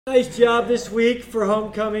Nice job this week for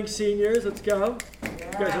homecoming seniors. Let's go. You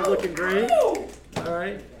guys are looking great. All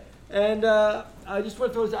right. And I just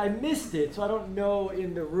want to throw, I missed it, so I don't know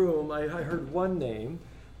in the room. I heard one name,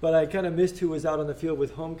 but I kind of missed who was out on the field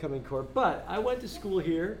with homecoming court. But I went to school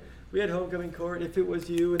here. We had homecoming court. If it was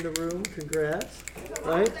you in the room, congrats.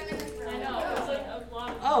 Right? I know. It was like a lot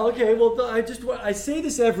of Oh, okay. Well, I say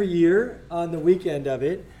this every year on the weekend of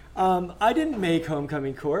it. I didn't make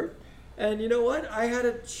homecoming court. And you know what? I had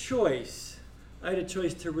a choice. I had a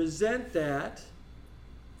choice to resent that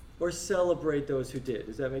or celebrate those who did.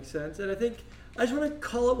 Does that make sense? And I think I just want to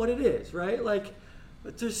call it what it is, right? Like,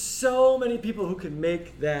 there's so many people who can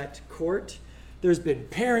make that court. There's been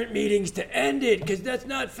parent meetings to end it because that's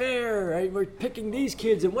not fair, right? We're picking these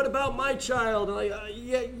kids, and what about my child? And like,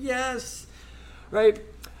 yes, right?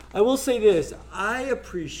 I will say this, I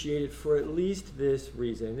appreciate it for at least this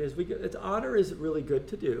reason. Honor is really good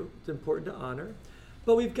to do. It's important to honor.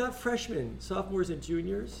 But we've got freshmen, sophomores, and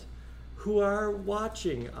juniors who are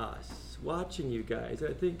watching us, watching you guys.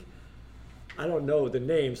 I don't know the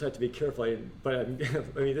names, so I have to be careful. But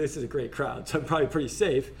I mean, this is a great crowd, so I'm probably pretty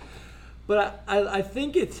safe. But I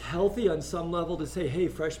think it's healthy on some level to say, hey,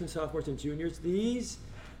 freshmen, sophomores, and juniors, these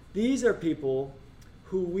are people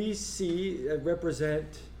who we see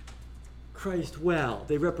represent Christ well.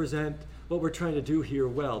 They represent what we're trying to do here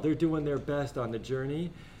well. They're doing their best on the journey.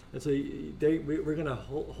 And so we're going to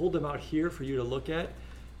hold them out here for you to look at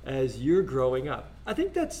as you're growing up. I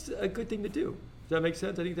think that's a good thing to do. Does that make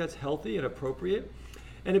sense? I think that's healthy and appropriate.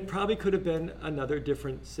 And it probably could have been another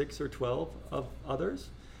different 6 or 12 of others.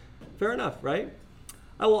 Fair enough, right?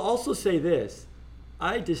 I will also say this.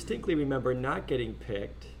 I distinctly remember not getting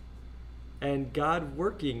picked and God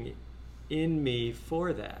working in me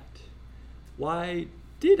for that. Why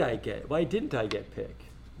didn't I get picked?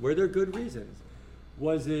 Were there good reasons?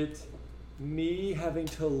 Was it me having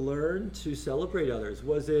to learn to celebrate others?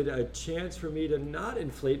 Was it a chance for me to not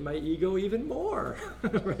inflate my ego even more?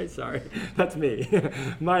 Right, sorry, that's me,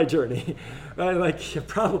 my journey. Right? Like,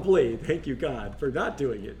 probably, thank you God for not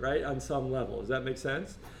doing it, right, on some level. Does that make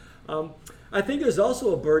sense? I think there's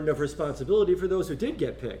also a burden of responsibility for those who did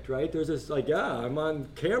get picked, right? There's this like, I'm on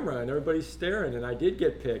camera and everybody's staring and I did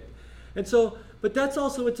get picked. And so, but that's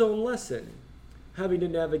also its own lesson, having to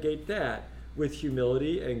navigate that with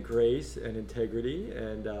humility and grace and integrity.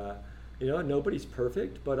 And, nobody's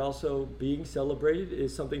perfect, but also being celebrated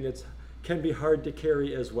is something that can be hard to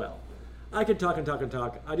carry as well. I could talk and talk and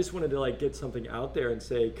talk. I just wanted to get something out there and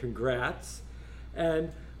say congrats.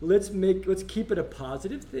 And let's keep it a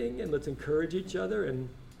positive thing and let's encourage each other. And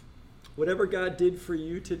whatever God did for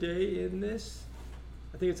you today in this,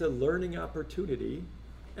 I think it's a learning opportunity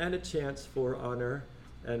and a chance for honor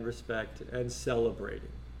and respect and celebrating.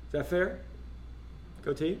 Is that fair?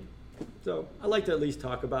 Go team? So I like to at least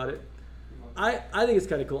talk about it. I think it's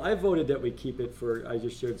kind of cool. I voted that we keep it I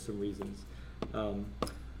just shared some reasons.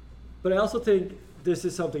 But I also think this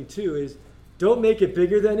is something too, is don't make it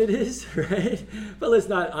bigger than it is, right? But let's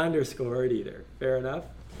not underscore it either. Fair enough?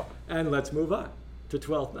 And let's move on to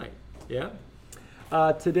 12th night. Yeah?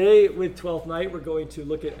 Today with 12th night, we're going to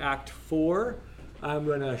look at Act 4. I'm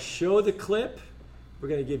going to show the clip. We're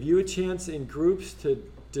going to give you a chance in groups to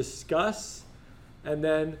discuss. And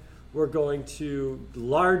then we're going to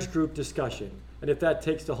large group discussion. And if that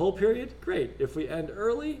takes the whole period, great. If we end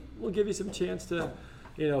early, we'll give you some chance to,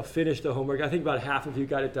 finish the homework. I think about half of you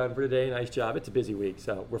got it done for today. Nice job. It's a busy week,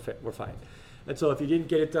 so we're fine. And so if you didn't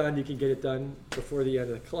get it done, you can get it done before the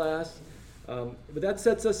end of the class. But that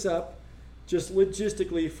sets us up just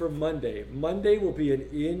logistically for Monday. Monday will be an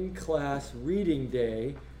in-class reading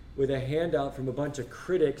day with a handout from a bunch of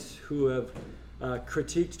critics who have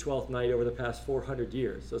critiqued 12th Night over the past 400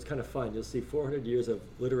 years. So it's kind of fun. You'll see 400 years of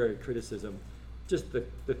literary criticism, just the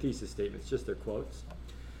thesis statements, just their quotes.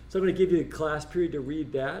 So I'm going to give you a class period to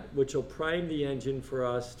read that, which will prime the engine for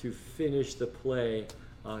us to finish the play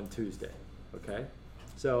on Tuesday. Okay?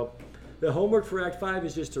 So the homework for Act 5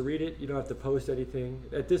 is just to read it. You don't have to post anything.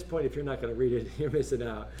 At this point, if you're not going to read it, you're missing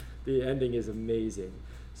out. The ending is amazing.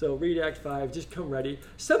 So read Act 5, just come ready.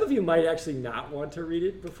 Some of you might actually not want to read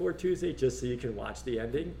it before Tuesday just so you can watch the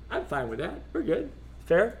ending. I'm fine with that. We're good.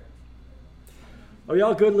 Fair? Are we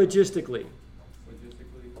all good logistically?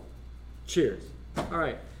 Cheers. All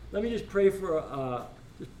right. Let me just pray for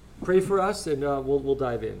us and we'll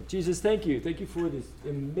dive in. Jesus, thank you. Thank you for this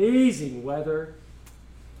amazing weather.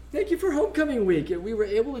 Thank you for homecoming week. And we were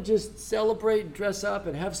able to just celebrate and dress up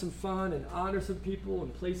and have some fun and honor some people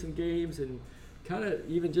and play some games and kind of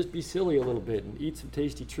even just be silly a little bit and eat some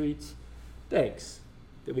tasty treats. Thanks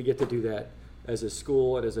that we get to do that as a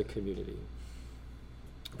school and as a community.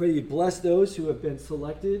 pray you'd bless those who have been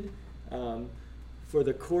selected for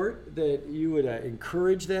the court, that you would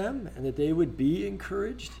encourage them and that they would be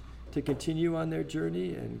encouraged to continue on their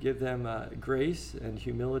journey, and give them grace and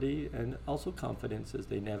humility and also confidence as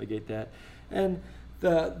they navigate that. And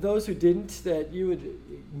those who didn't, that you would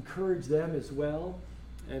encourage them as well,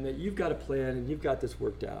 and that you've got a plan and you've got this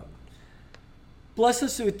worked out. Bless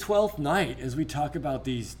us with 12th night as we talk about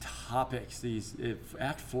these topics.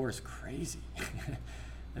 Act 4 is crazy.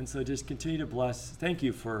 And so just continue to bless. Thank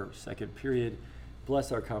you for second period.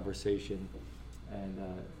 Bless our conversation, and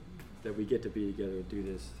that we get to be together and do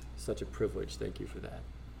this. Such a privilege. Thank you for that.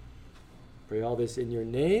 Pray all this in your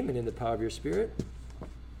name and in the power of your Spirit.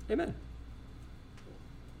 Amen.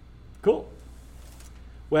 Cool.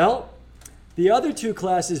 Well, the other two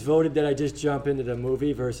classes voted that I just jump into the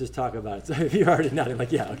movie versus talk about it. So if you're already nodding,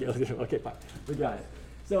 like, yeah, okay, fine. We got it.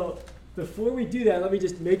 So before we do that, let me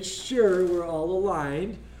just make sure we're all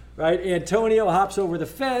aligned, right? Antonio hops over the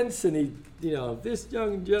fence, and this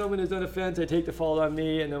young gentleman is on a fence. I take the fault on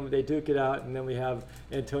me, and then they duke it out, and then we have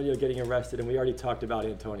Antonio getting arrested, and we already talked about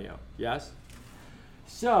Antonio. Yes?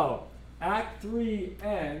 So Act 3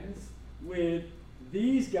 ends with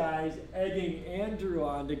these guys egging Andrew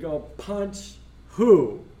on to go punch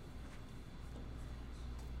who?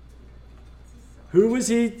 Who was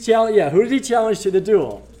he challenge? Yeah, who did he challenge to the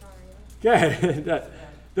duel? Okay.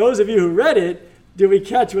 Those of you who read it, did we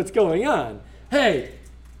catch what's going on? Hey,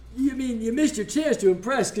 you mean you missed your chance to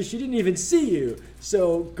impress because she didn't even see you.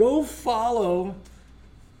 So go follow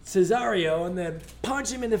Cesario and then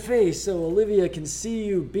punch him in the face so Olivia can see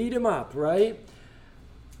you beat him up, right?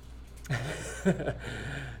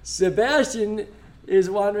 Sebastian is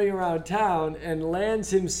wandering around town and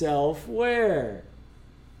lands himself where?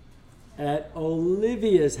 At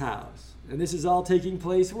Olivia's house. And this is all taking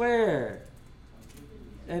place where?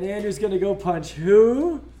 And Andrew's going to go punch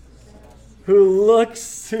who?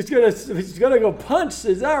 Who's going to go punch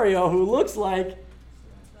Cesario, who looks like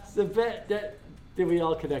Sebastian. Did we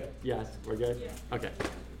all connect? Yes, we're good? Yeah. Okay,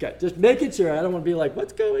 just making sure. I don't want to be like,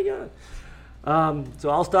 what's going on? So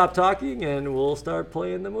I'll stop talking and we'll start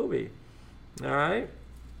playing the movie. All right?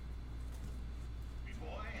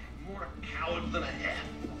 Boy, more a coward than a hare.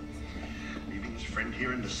 Leaving his friend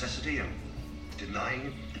here in necessity and denying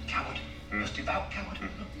him. Coward. Most devout coward.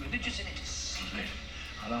 Religious in it. Slip.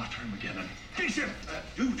 I'll after him again and teach him.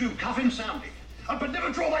 Do, cuff him soundly. But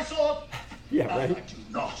never draw my sword. Yeah, right. I do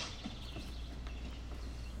not.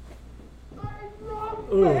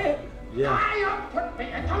 Ooh, yeah. I put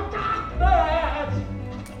me into darkness.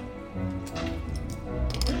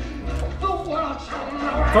 The world shall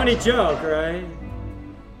know. Funny joke, right?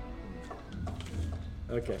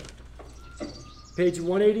 Okay. Page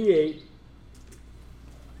 188,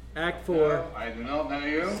 Act 4, No, I do not know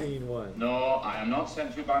you. Scene 1. No, I am not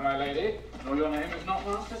sent to by my lady. No, your name is not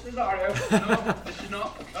Master Cesario. No, this is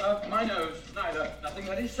not my nose. Neither. Nothing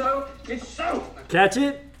that is so is so. Catch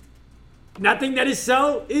it? Nothing that is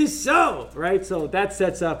so, right? So that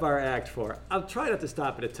sets up our Act 4. I'll try not to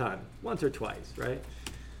stop it a ton, once or twice, right?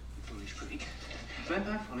 Foolish freak. Vent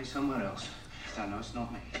thy folly somewhere else. Thou knowest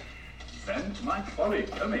not me. Vent my folly.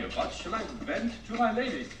 Tell me, what shall I vent to my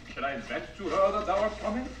lady? Shall I vent to her that thou art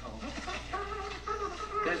coming?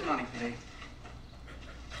 There's money for thee.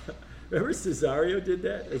 Remember Cesario did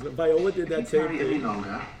that? Viola did that If you same tarry any thing.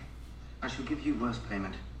 longer, I shall give you worse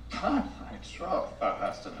payment. Ah, I troth thou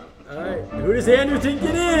hast an open. All right, who does Andrew think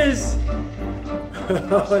it is?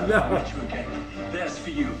 Oh, I'll no. meet you again. There's for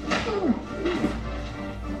you.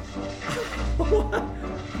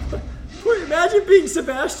 Wait, imagine being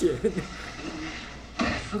Sebastian.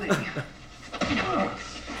 For thee.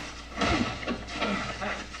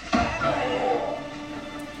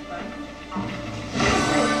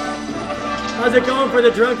 How's it going for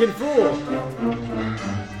the drunken fool?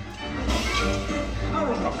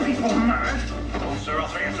 People mad. Oh, Sir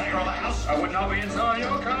Arthur, is that your other house? I would not be inside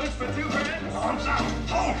your coach for 2 pence. Arms up.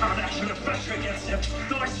 Oh, how I should have bashed you against him.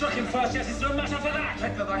 Though I struck him first, yes, it's no matter for that.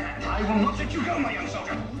 Take that thy hand. I will not let you go, my young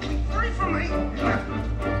soldier. Free from me.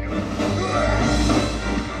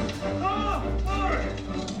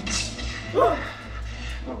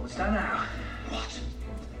 What was that now?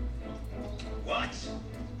 What?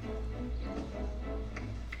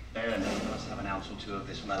 There, let's have an ounce or two of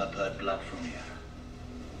this malapert blood from you.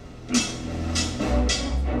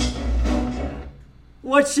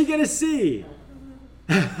 What's she gonna see?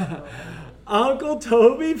 Uncle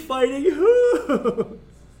Toby fighting who?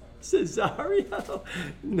 Cesario?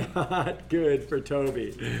 Not good for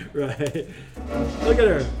Toby, right? Look at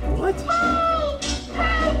her. What? Toby!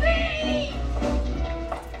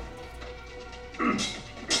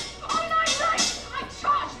 All my life, I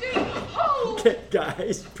charged Okay,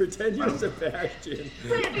 guys, pretend you're Sebastian.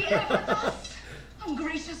 Will it be ever thus?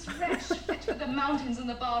 Ungracious wretch, fit for the mountains and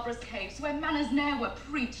the barbarous caves, where manners ne'er were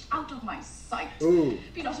preached, out of my sight. Ooh.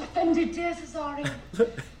 Be not offended, dear Cesario.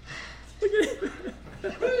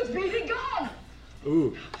 Rudes, be thee gone.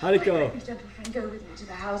 Ooh, how'd it go? Please, gentle friend, go with me to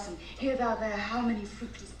the house, and hear thou there how many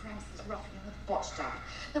fruitless pranks this ruffian hath botched up,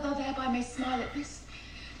 that thou thereby may smile at this.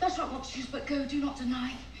 Thou shalt not choose but go, do not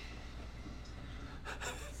deny.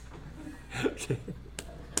 Okay.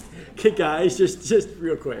 Okay, guys, just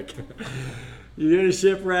real quick. You're in a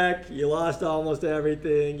shipwreck, you lost almost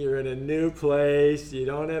everything, you're in a new place, you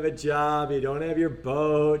don't have a job, you don't have your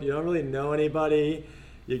boat, you don't really know anybody.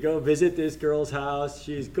 You go visit this girl's house,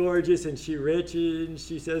 she's gorgeous and she's rich, and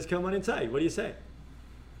she says, come on inside. What do you say?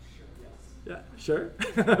 Sure, yes. Yeah, sure?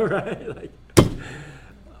 Right? Like,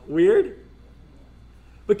 weird?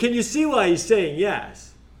 But can you see why he's saying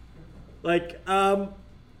yes? Like,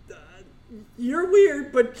 you're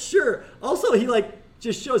weird, but sure. Also, he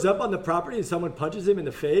just shows up on the property and someone punches him in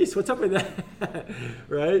the face. What's up with that?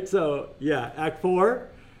 Right? So, yeah, Act 4.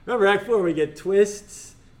 Remember, Act 4, we get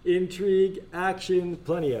twists, intrigue, action,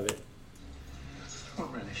 plenty of it.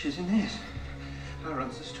 What relish is in this? How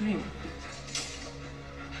runs the stream?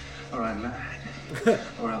 Or I'm mad.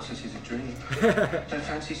 Or else this is a dream. Don't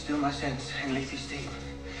fancy still my sense in leafy steep.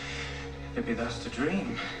 If it be thus to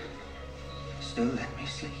dream, still let me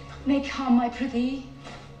sleep. May come, I prithee.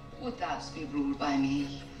 Would thou be ruled by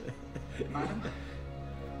me? Madam,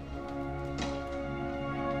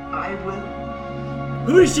 I will.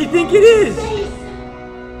 Who does she think it is?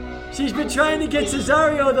 She's been trying to get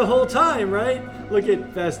Cesario the whole time, right? Look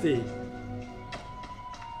at Festi.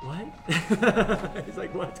 What? He's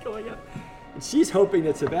like, what's going on? And she's hoping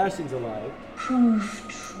that Sebastian's alive.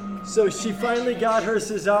 So she finally got her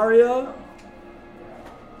Cesario?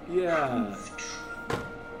 Yeah.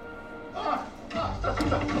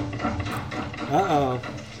 Uh-oh.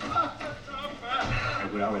 I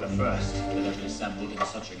would I were the first that ever assembled in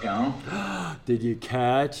such a gown. Did you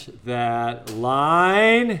catch that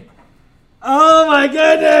line? Oh my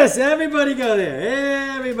goodness! Everybody go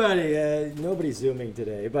there. Everybody. Nobody's zooming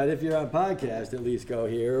today, but if you're on podcast, at least go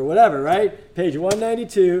here or whatever, right? Page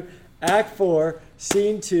 192, Act 4,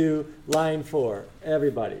 Scene 2, Line 4.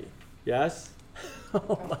 Everybody. Yes?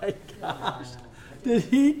 Oh my gosh. Did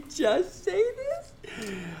he just say this?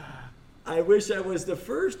 I wish I was the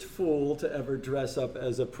first fool to ever dress up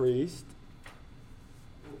as a priest.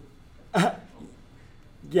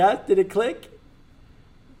 Yeah, did it click?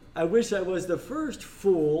 I wish I was the first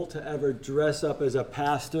fool to ever dress up as a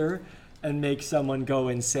pastor and make someone go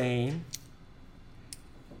insane.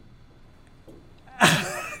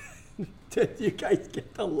 Did you guys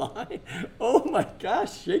get the line? Oh my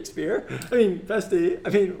gosh, Shakespeare. I mean, Festi. I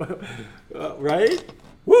mean, right?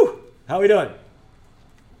 Woo! How are we doing?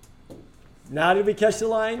 Now did we catch the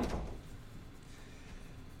line?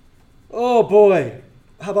 Oh boy.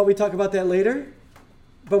 How about we talk about that later?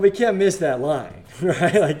 But we can't miss that line,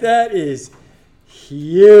 right? Like, that is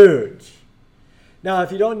huge. Now,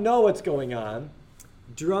 if you don't know what's going on,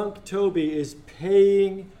 drunk Toby is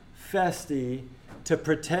paying Festi to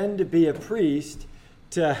pretend to be a priest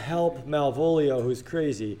to help Malvolio, who's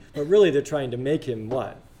crazy. But really, they're trying to make him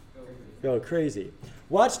what? Go crazy.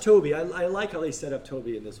 Watch Toby. I like how they set up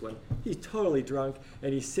Toby in this one. He's totally drunk,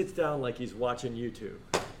 and he sits down like he's watching YouTube.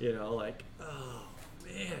 You know, like, oh,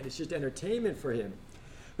 man, it's just entertainment for him.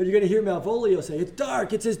 But you're going to hear Malvolio say, it's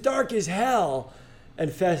dark. It's as dark as hell. And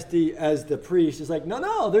Festi, as the priest, is like,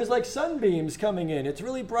 no, there's like sunbeams coming in. It's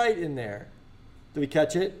really bright in there. Do we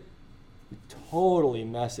catch it? Totally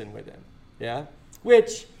messing with him. Yeah?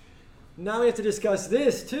 Which, now we have to discuss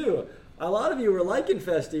this, too. A lot of you were liking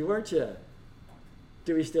Festi, weren't you?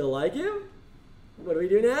 Do we still like him? What do we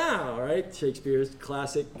do now, right? Shakespeare's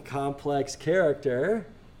classic complex character.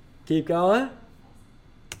 Keep going.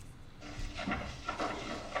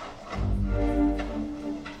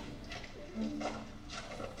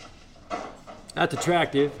 That's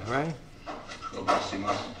attractive, right? Go back to see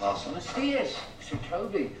Master Parson. Honesty is, Sir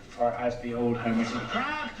Toby, for as the old hermit of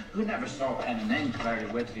Prague, who never saw pen and ink, very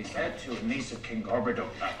wittily said to a niece of King Gorboduc,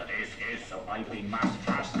 that is, so I be Master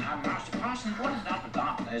Parson, and Master Parson, what is not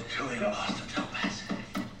forgotten is Doing Master Topaz.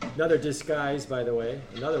 Another disguise, by the way.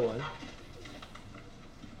 Another one.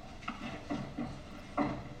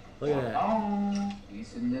 Look at that. Oh,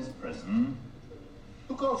 he's in this prison.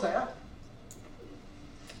 Who calls there?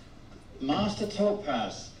 Master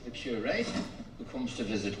Topaz, the curate, who comes to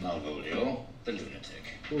visit Malvolio, the lunatic.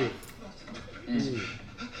 Good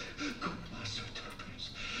Master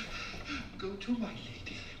Topaz. Go to my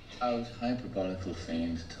lady. Out hyperbolical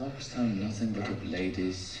fiend, talks down nothing but of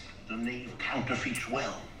ladies. the knave counterfeits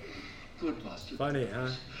well. Good master. Funny, huh?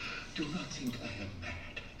 Do not think I am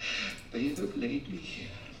mad. They have laid me here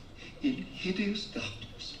in hideous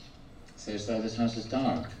darkness. Sayest thou this house is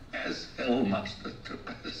dark? As hell, master,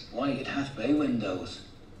 as Why, it hath bay windows.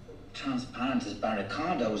 Transparent as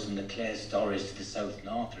barricadoes, and the clear stories to the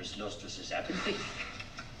south-north are as lustrous as ebony.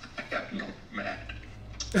 I am not mad.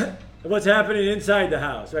 What's happening inside the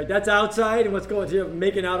house, right? That's outside, and what's going on, you're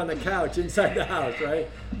making out on the couch inside the house, right?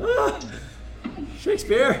 Ah,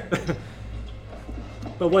 Shakespeare.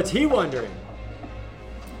 But what's he wondering?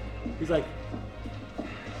 He's like,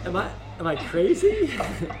 am I crazy?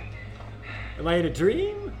 Am I in a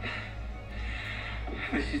dream?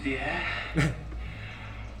 This is the air.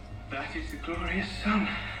 That is the glorious sun.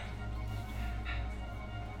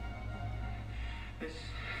 This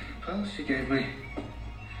pearl she gave me.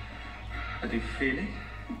 I do feel it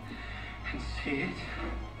and see it.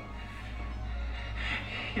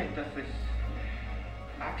 Yet doth this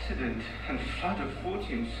accident and flood of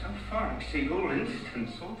fortune so far exceed all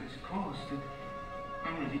instance, all this cause, that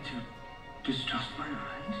I'm ready to distrust my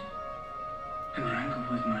eyes and wrangle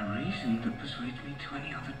with my reason that persuades me to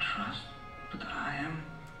any other trust, but that I am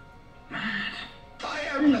mad. I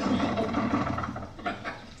am mad,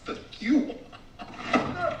 but you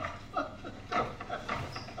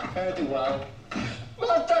Fare thee well.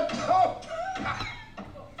 at the top.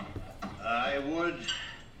 I would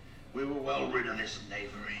we were well rid of this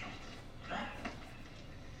knavery.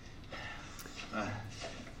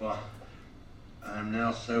 Well, I'm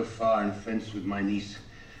now so far in fence with my niece,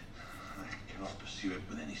 I cannot pursue it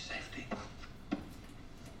with any safety.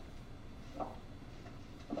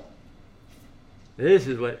 This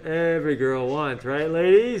is what every girl wants, right,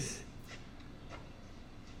 ladies?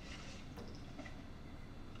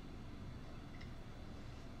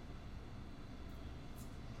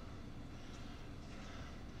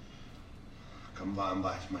 Come by and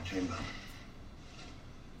by to my chamber.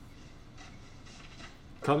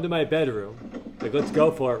 Come to my bedroom. Like, let's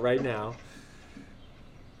go for it right now.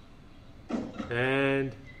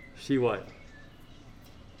 And she what?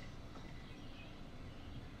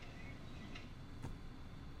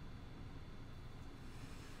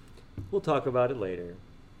 We'll talk about it later.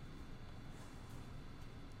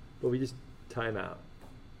 But we just time out.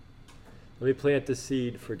 Let me plant the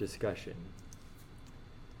seed for discussion.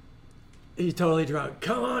 He's totally drunk.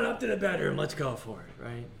 Come on up to the bedroom. Let's go for it,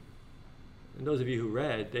 right? And those of you who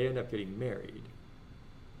read, they end up getting married.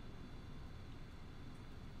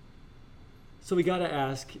 So we got to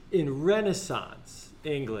ask, in Renaissance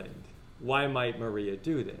England, why might Maria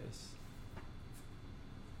do this?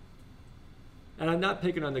 And I'm not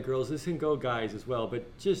picking on the girls. This can go guys as well,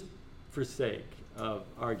 but just for sake of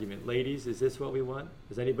argument. Ladies, is this what we want?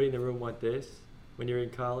 Does anybody in the room want this when you're in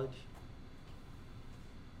college?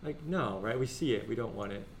 Like, no, right? We see it. We don't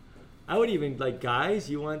want it. I would even, like, guys,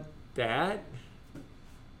 you want that?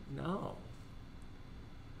 No.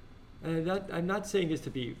 And I'm not saying this to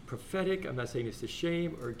be prophetic. I'm not saying this to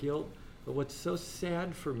shame or guilt. But what's so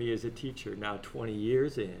sad for me as a teacher, now 20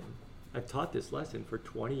 years in, I've taught this lesson for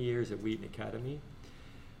 20 years at Wheaton Academy.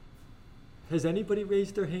 Has anybody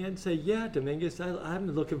raised their hand and say, yeah, Dominguez, I'm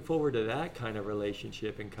looking forward to that kind of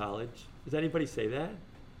relationship in college? Does anybody say that?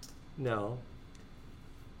 No.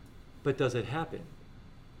 But does it happen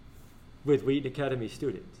with Wheaton Academy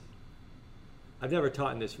students? I've never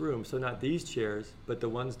taught in this room, so not these chairs, but the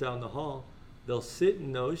ones down the hall. They'll sit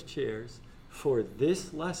in those chairs for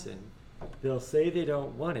this lesson. They'll say they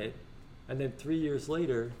don't want it, and then 3 years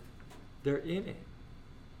later, they're in it.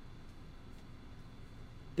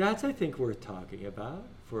 That's, I think, worth talking about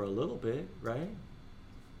for a little bit, right?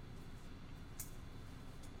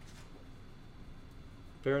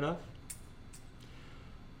 Fair enough?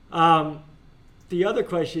 The other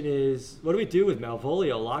question is, what do we do with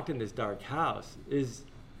Malvolio locked in this dark house?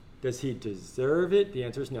 Does he deserve it? The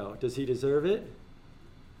answer is no. Does he deserve it?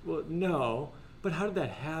 Well, no. But how did that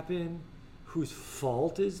happen? Whose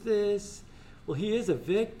fault is this? Well, he is a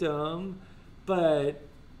victim, but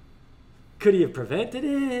could he have prevented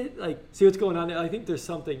it? Like, see what's going on there? I think there's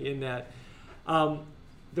something in that.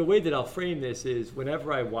 The way that I'll frame this is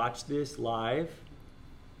whenever I watch this live,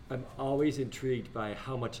 I'm always intrigued by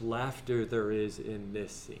how much laughter there is in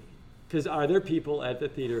this scene. Because are there people at the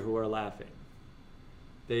theater who are laughing?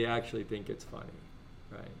 They actually think it's funny,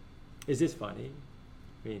 right? Is this funny?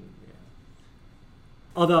 I mean, yeah.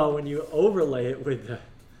 Although when you overlay it with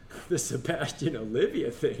the Sebastian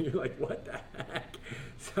Olivia thing, you're like, what the heck?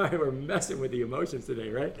 Sorry, we're messing with the emotions today,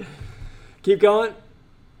 right? Keep going.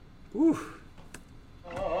 Woo.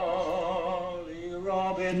 Holy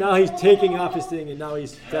Robin. Now he's taking off his thing, and now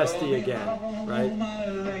he's festy again, right? My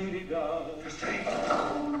lady dove. Festy!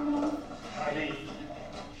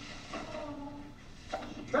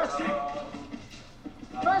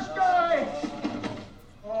 Festy!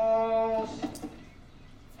 Oh.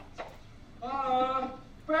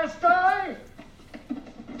 Festy!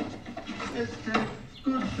 Feste,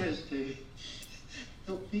 good Feste.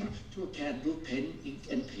 Help me to a candle, pen, ink,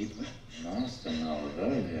 and paper. Master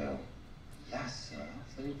Malvolio. Lass, sir,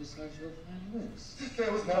 very beside your friend Liz.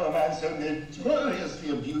 There was never a man so notoriously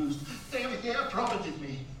abused. They were here profited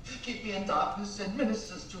me, keep me in darkness, and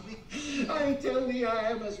ministers to me. I tell thee,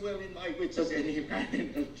 I am as well in my wits as any man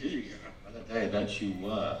in Algeria. For the day that you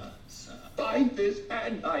were, sir. By this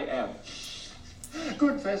hand I am.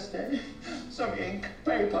 Good Feste, some ink,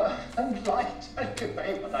 paper, and light, and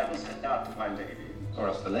convey what I will send out to my lady. Or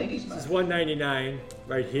else the ladies' This is man. $1.99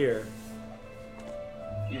 right here.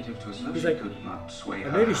 Yet if 'twas so He's she like, could not sway Or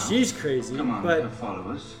her maybe house, she's crazy, command but her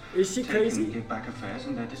followers, is she take crazy? and give back affairs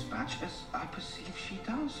in their dispatch, as I perceive she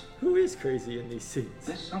does. Who is crazy in these scenes?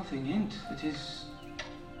 There's something in it that is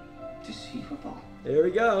deceivable. There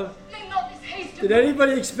we go. Make not this haste. Did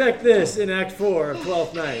anybody expect this in Act 4 of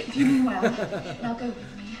Twelfth Night? You mean well. Now go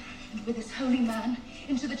with me, and with this holy man,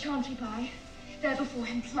 into the chantry by. There before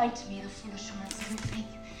him plight to me the full assurance of your faith,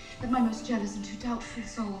 that my most jealous and too doubtful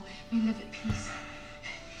soul may live at peace.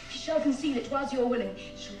 He shall conceal it whilst you are willing.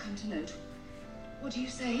 It shall come to note. What do you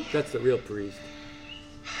say? That's the real priest.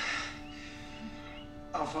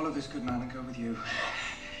 I'll follow this good man and go with you,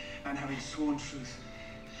 and having sworn truth,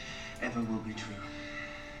 ever will be true.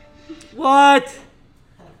 What?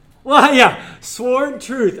 Well, yeah, sworn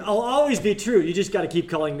truth. I'll always be true. You just got to keep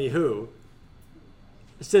calling me who?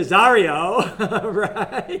 Cesario,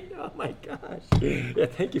 right? Oh my gosh. Yeah,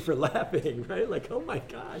 thank you for laughing, right? Like, oh my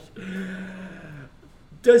gosh.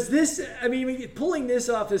 Does this, I mean, pulling this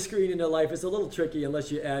off the screen into life is a little tricky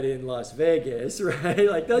unless you add in Las Vegas, right?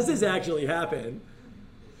 Like, does this actually happen?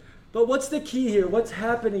 But what's the key here? What's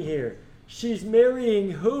happening here? She's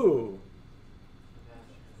marrying who?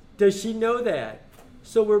 Does she know that?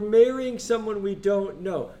 So we're marrying someone we don't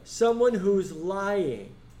know, someone who's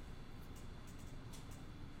lying.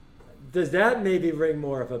 Does that maybe ring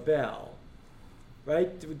more of a bell? Right?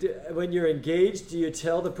 When you're engaged, do you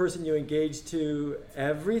tell the person you engaged to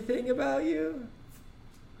everything about you?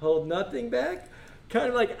 Hold nothing back? Kind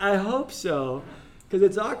of like, I hope so. Because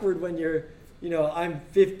it's awkward when you're, I'm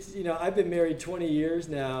 50, I've been married 20 years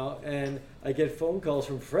now, and I get phone calls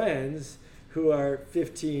from friends who are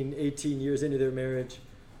 15, 18 years into their marriage.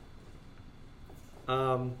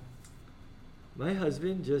 My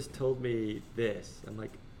husband just told me this. I'm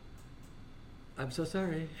like, I'm so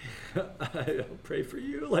sorry. I don't pray for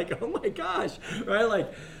you. Like, oh my gosh, right?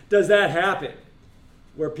 Like, does that happen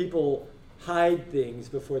where people hide things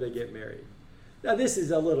before they get married? Now, this is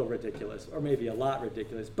a little ridiculous, or maybe a lot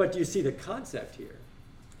ridiculous, but you see the concept here.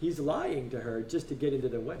 He's lying to her just to get into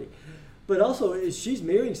the wedding. But also, she's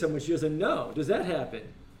marrying someone she doesn't know. Does that happen?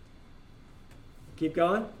 Keep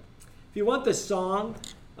going. If you want the song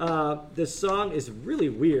is really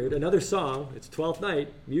weird. Another song, it's 12th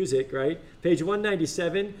Night, music, right? Page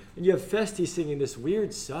 197, and you have Feste singing this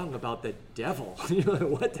weird song about the devil. You're like,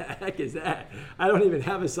 what the heck is that? I don't even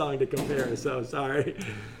have a song to compare, so sorry.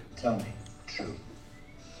 Tell me, true,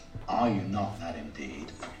 are you not that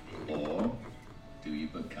indeed? Or do you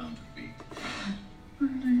but counterfeit?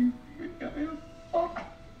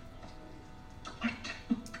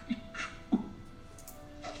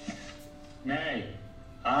 Nay,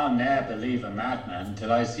 I'll ne'er believe a madman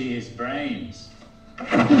till I see his brains.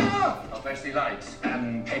 I'll fetch thee lights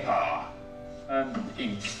and paper.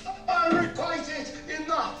 Ink. I requite it in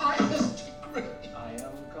the highest degree. I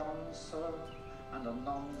am gone, sir, and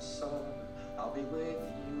anon, sir, I'll be with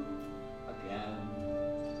you again.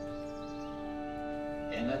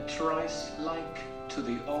 In a trice like to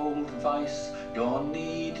the old vice, your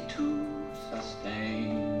need to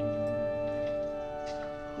sustain.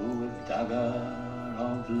 Who with dagger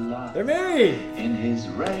of life They're married. in his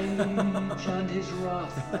rage and his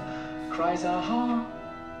wrath cries aha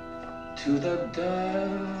to the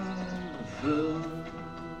devil.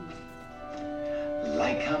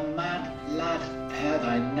 Like a mad lad, pare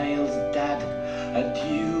thy nails, dad.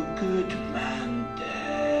 Adieu, good man, devil.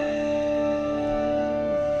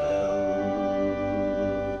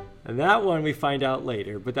 And that one we find out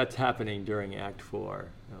later, but that's happening during Act 4.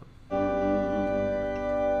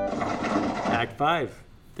 Act 5.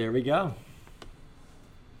 There we go.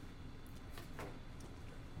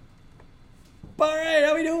 All right,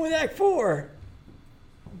 how are we doing with Act 4?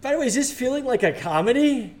 By the way, is this feeling like a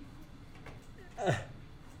comedy?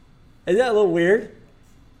 Is that a little weird?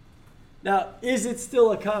 Now, is it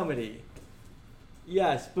still a comedy?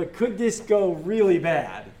 Yes, but could this go really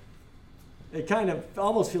bad? It kind of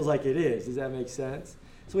almost feels like it is. Does that make sense?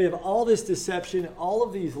 So we have all this deception, all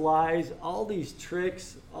of these lies, all these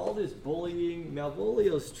tricks, all this bullying.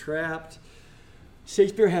 Malvolio's trapped.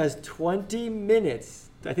 Shakespeare has 20 minutes.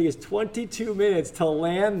 I think it's 22 minutes to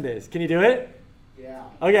land this. Can you do it? Yeah.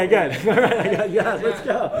 Okay, good. All right, yeah, let's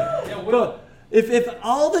go. Yeah, But if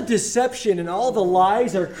all the deception and all the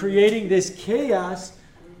lies are creating this chaos,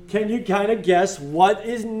 can you kind of guess what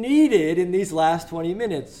is needed in these last 20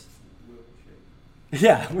 minutes?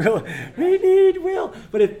 Yeah, we need will.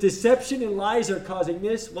 But if deception and lies are causing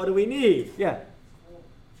this, what do we need? Yeah.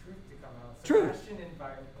 Truth to come out. Truth. Sebastian and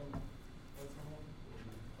Viola. What's her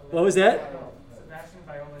name? What was that? Sebastian and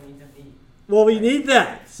Viola need to meet. Well, we need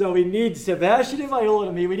that. So we need Sebastian and Viola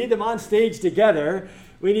to meet. We need them on stage together.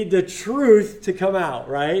 We need the truth to come out,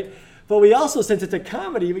 right? But we also, since it's a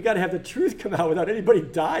comedy, we got to have the truth come out without anybody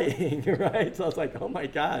dying, right? So it's like, oh my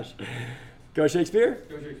gosh. Go Shakespeare?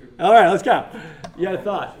 Go Shakespeare. All right, let's go. You had a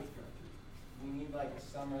thought? We need like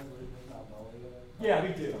some resolution about Malvolio. Yeah, we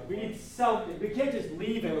do. We need something. We can't just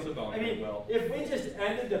leave him. I mean, if we just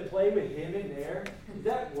ended the play with him in there, does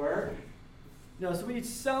that work? No, so we need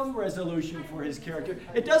some resolution for his character.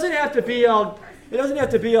 It doesn't have to be all. It doesn't have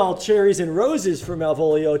to be all cherries and roses for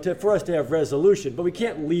Malvolio for us to have resolution. But we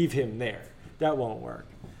can't leave him there. That won't work.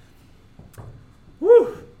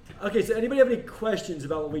 Woo. Okay. So anybody have any questions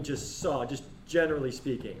about what we just saw? Just generally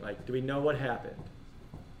speaking, like, do we know what happened?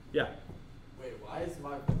 Yeah. Wait, why is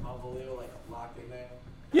Malvolio like locked in there?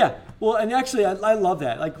 Yeah. Well, and actually, I love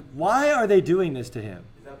that. Like, why are they doing this to him?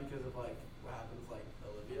 Is that because of like what happened with like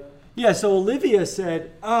Olivia? Yeah, so Olivia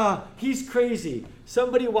said, he's crazy.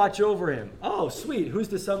 Somebody watch over him. Oh, sweet. Who's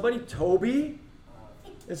the somebody? Toby?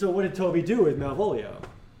 And so what did Toby do with Malvolio?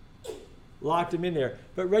 Locked him in there.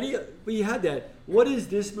 But we had that. What does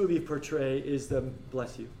this movie portray is the,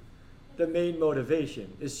 bless you, the main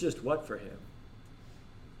motivation? It's just what for him?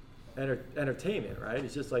 Entertainment, right?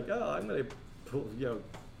 It's just like, oh, I'm going to,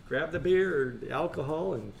 grab the beer or the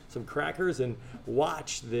alcohol and some crackers and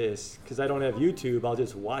watch this. Because I don't have YouTube, I'll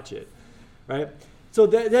just watch it, right? So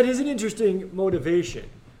that is an interesting motivation,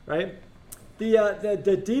 right?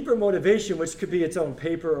 The deeper motivation, which could be its own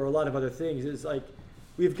paper or a lot of other things, is like,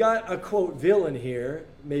 we've got a, quote, villain here.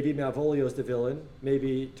 Maybe Malvolio's the villain.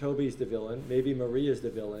 Maybe Toby's the villain. Maybe Maria's the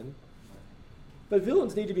villain. But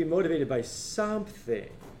villains need to be motivated by something,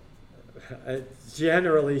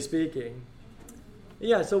 generally speaking.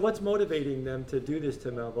 Yeah, so what's motivating them to do this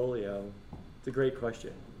to Malvolio? It's a great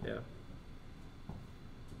question, yeah.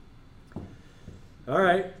 All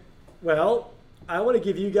right, well, I want to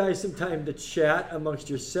give you guys some time to chat amongst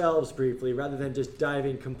yourselves briefly rather than just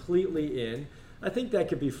diving completely in. I think that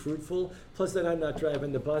could be fruitful, plus then I'm not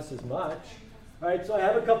driving the bus as much. All right, so I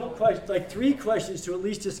have a couple questions, like 3 questions to at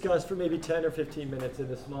least discuss for maybe 10 or 15 minutes in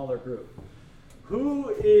a smaller group. Who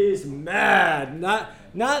is mad?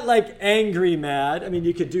 Not like angry mad. I mean,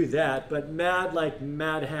 you could do that, but mad like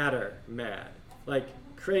Mad Hatter mad. Like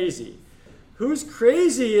crazy. Who's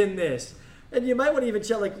crazy in this? And you might want to even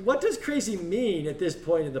check, like, what does crazy mean at this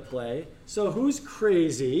point in the play? So who's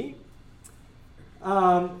crazy?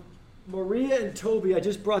 Maria and Toby, I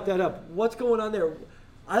just brought that up. What's going on there?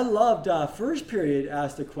 I loved first period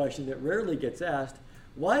asked a question that rarely gets asked.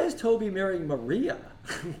 Why is Toby marrying Maria?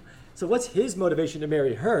 So what's his motivation to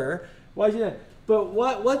marry her? Why is he that? But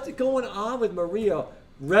what's going on with Maria?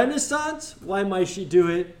 Renaissance? Why might she do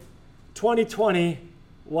it? 2020,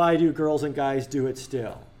 why do girls and guys do it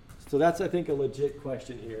still? So that's, I think, a legit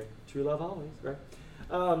question here. True love always,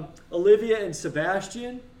 right? Olivia and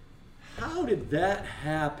Sebastian, how did that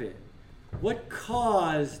happen? What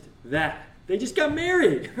caused that? They just got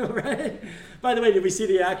married, right? By the way, did we see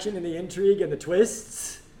the action and the intrigue and the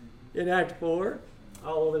twists in Act 4?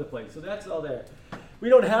 All over the place. So that's all there. We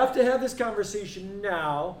don't have to have this conversation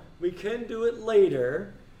now. We can do it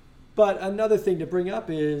later. But another thing to bring up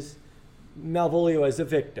is Malvolio as a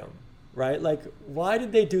victim, right? Like, why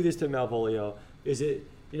did they do this to Malvolio? Is it,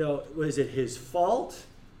 was it his fault?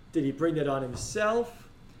 Did he bring that on himself?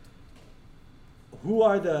 Who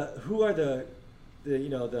are the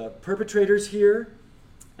perpetrators here?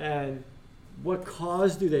 And what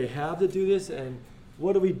cause do they have to do this? And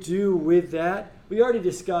what do we do with that? We already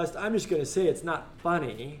discussed, I'm just going to say it's not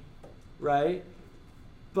funny, right?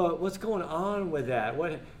 But what's going on with that?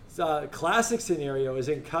 Classic scenario is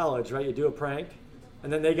in college, right? You do a prank,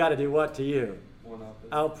 and then they got to do what to you?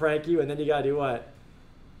 Out-prank you, and then you got to do what?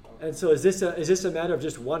 And so is this a matter of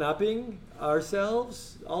just one-upping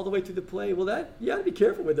ourselves all the way through the play? Well, you got to be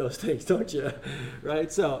careful with those things, don't you?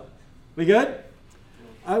 Right? So, we good?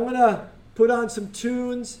 I'm going to put on some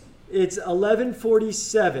tunes. It's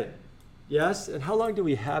 11:47. Yes? And how long do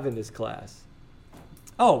we have in this class?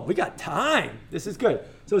 Oh, we got time. This is good.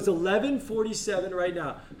 So it's 11:47 right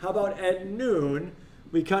now. How about at noon,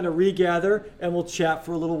 we kind of regather and we'll chat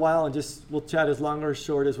for a little while and we'll chat as long or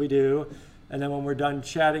short as we do. And then when we're done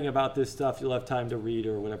chatting about this stuff, you'll have time to read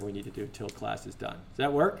or whatever we need to do till class is done. Does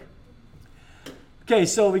that work? Okay,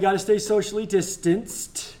 so we got to stay socially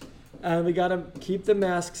distanced and we got to keep the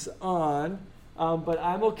masks on. But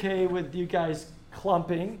I'm okay with you guys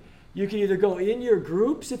clumping. You can either go in your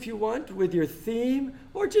groups if you want with your theme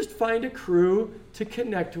or just find a crew to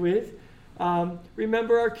connect with.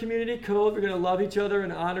 Remember our community code. We're going to love each other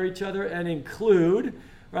and honor each other and include,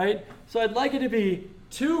 right? So I'd like it to be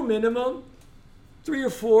 2 minimum, 3 or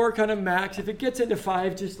 4 kind of max. If it gets into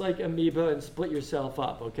 5, just like amoeba and split yourself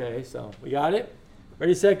up, okay? So we got it?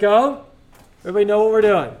 Ready, set, go? Everybody know what we're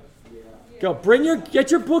doing? Yeah. Go.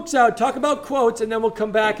 Get your books out, talk about quotes, and then we'll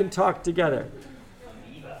come back and talk together.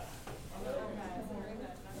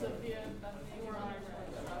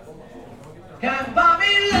 Can't buy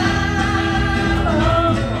me love.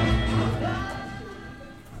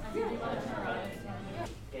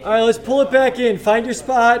 All right, let's pull it back in. Find your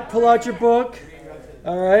spot. Pull out your book.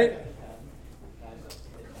 All right.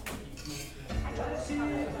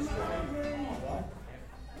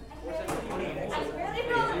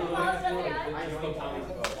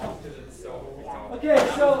 Okay,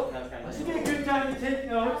 so this would be a good time to take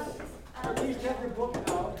notes. At least have your book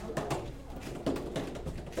out.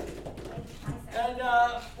 And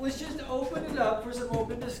let's just open it up for some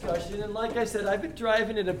open discussion. And like I said, I've been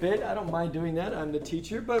driving it a bit. I don't mind doing that. I'm the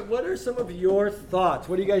teacher. But what are some of your thoughts?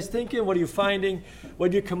 What are you guys thinking? What are you finding?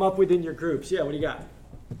 What do you come up with in your groups? Yeah, what do you got?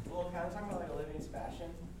 Well, kind of talking about like Olivia's fashion.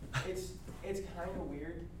 It's kind of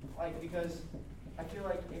weird, like because I feel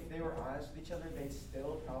like if they were honest with each other, they'd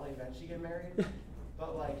still probably eventually get married.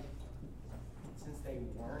 But like since they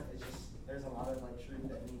weren't, it's just there's a lot of like truth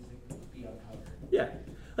that needs to be uncovered. Yeah.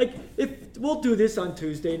 Like, if we'll do this on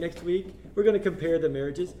Tuesday next week, we're going to compare the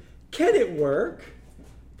marriages. Can it work?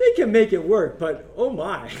 They can make it work, but oh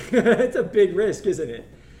my, it's a big risk, isn't it?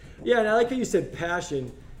 Yeah, and I like how you said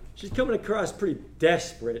passion. She's coming across pretty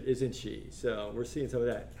desperate, isn't she? So we're seeing some of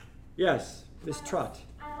that. Yes, Miss Trott.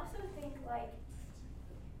 I also think, like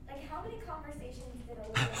how many conversations did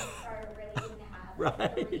Olivia and Carter really need to have?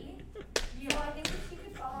 Right. 3? So I think if she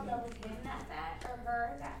could fall in love with him that fast, or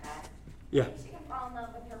her that fast, Yeah. I think she can fall in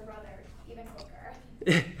love with her brother even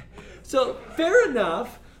quicker. So fair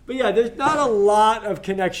enough, but yeah, there's not a lot of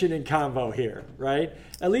connection and convo here, right?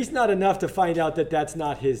 At least not enough to find out that that's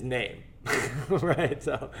not his name, right?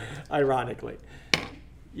 So, ironically.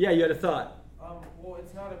 Yeah, you had a thought. Well,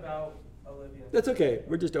 it's not about Olivia. That's okay.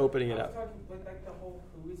 We're just opening it I was up. talking with like the whole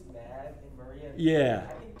who is mad and Maria. And Yeah.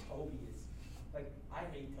 I think Toby is like I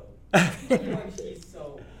hate Toby. I feel like he's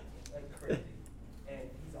so like crazy, and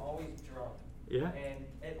he's always drunk. Yeah.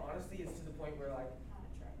 And honestly, it's to the point where like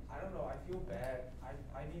I don't know. I feel bad.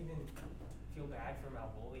 I even feel bad for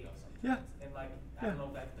Malvolio sometimes. Yeah. And like I don't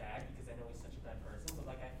know if that's bad because I know he's such a bad person, but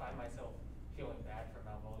like I find myself feeling bad for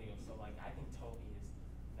Malvolio. So like I think Toby is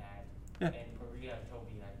mad, Yeah. and Maria and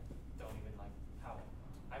Toby I don't even like how.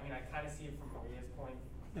 I mean I kind of see it from Maria's point.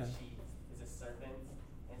 Yeah. She is a servant,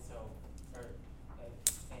 and so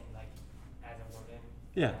and like as a woman,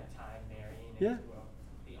 Yeah. at time marrying Yeah. into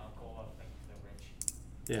the uncle of like the rich.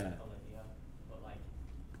 Yeah. Olivia, but like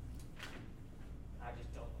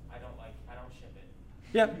I don't ship it.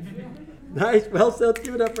 Yeah. Nice. Well, so let's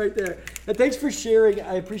give it up right there. And thanks for sharing.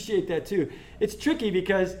 I appreciate that too. It's tricky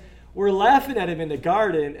because we're laughing at him in the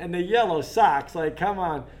garden and the yellow socks. Like, come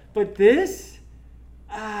on. But this,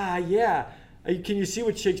 yeah. Can you see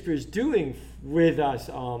what Shakespeare's doing with us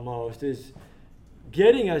almost? Is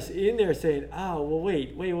getting us in there saying, oh, well,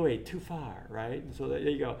 wait, too far, right? And so there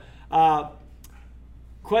you go.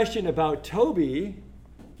 Question about Toby.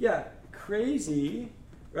 Yeah, crazy,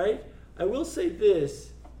 right? I will say this.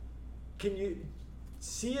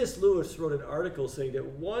 C.S. Lewis wrote an article saying that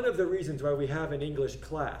one of the reasons why we have an English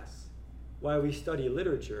class, why we study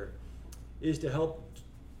literature, is to help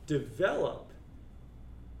develop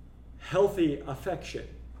healthy affection,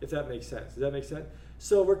 if that makes sense. Does that make sense?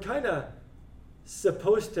 So we're kind of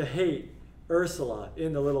supposed to hate Ursula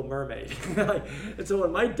in The Little Mermaid. And so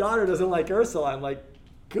when my daughter doesn't like Ursula, I'm like,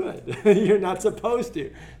 good, you're not supposed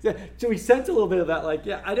to. So we sense a little bit of that, like,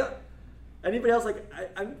 yeah, I don't, anybody else, like,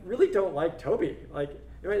 I really don't like Toby. Like,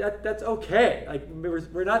 that's okay. Like,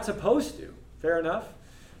 we're not supposed to. Fair enough?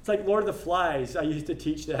 It's like Lord of the Flies. I used to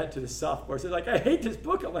teach that to the sophomores. They're like, I hate this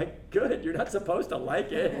book. I'm like, good. You're not supposed to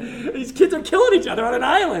like it. These kids are killing each other on an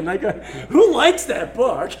island. Like, who likes that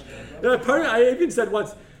book? I even said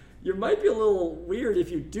once, you might be a little weird if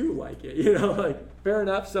you do like it. Like, fair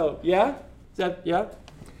enough. So, yeah? Is that, yeah?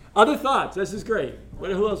 Other thoughts? This is great.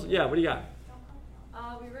 Who else? Yeah, what do you got?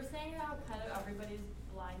 We were saying how kind of everybody's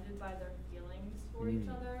blinded by their feelings for each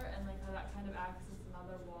other, and like how that kind of acts as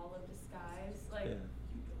another wall of disguise. Like,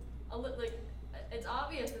 like it's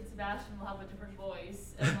obvious that Sebastian will have a different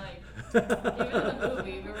voice, and like even in the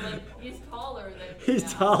movie, we were like, he's taller than me. He's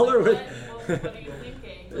now. taller like, with. what are you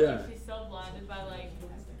thinking? But, Yeah. like, she's so blinded by like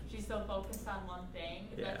she's so focused on one thing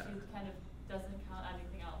that she kind of doesn't count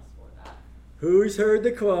anything else for that. Who's heard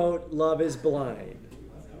the quote, love is blind?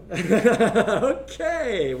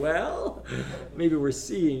 Okay, well, maybe we're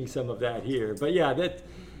seeing some of that here. But yeah,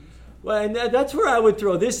 that's where I would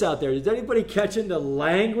throw this out there. Is anybody catching the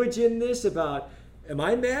language in this about, am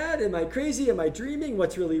I mad? Am I crazy? Am I dreaming?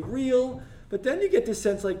 What's really real? But then you get this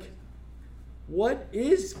sense like, what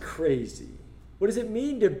is crazy? What does it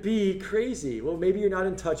mean to be crazy? Well, maybe you're not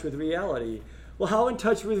in touch with reality. Well, how in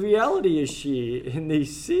touch with reality is she in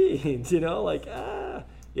these scenes?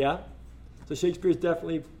 Yeah. So Shakespeare's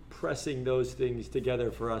definitely pressing those things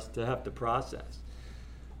together for us to have to process.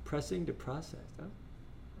 Pressing to process, huh?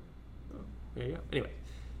 Oh, there you go. Anyway,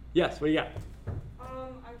 yes, what do you got?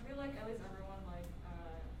 I feel like at least everyone, like,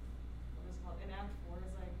 what is it called, in Act 4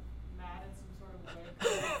 is, like, mad in some sort of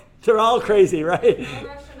way. They're all crazy, right? No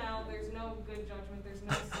rationale, there's no good judgment, there's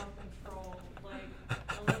no self-control. Like,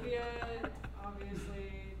 Olivia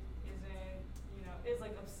obviously is,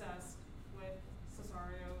 like, obsessed with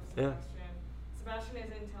Cesario, Sebastian. Sebastian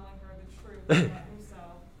isn't telling her the truth about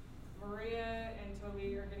himself. Maria and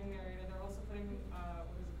Toby are getting married, and they're also putting,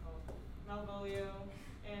 what is it called, Malvolio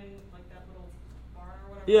in, like, that little barn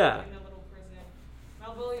or whatever, in that little prison.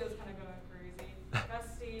 Malvolio's kind of going crazy.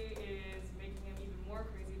 Festi is making him even more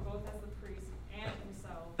crazy, both as the priest and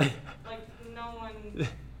himself. Like, no one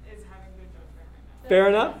is having good judgment right now. Fair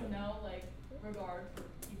enough. No, like, regard for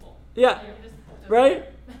people. Yeah.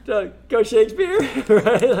 Right? Go Shakespeare,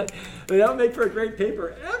 right? That would make for a great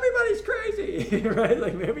paper. Everybody's crazy, right?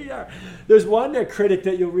 Like maybe yeah. There's one critic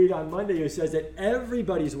that you'll read on Monday who says that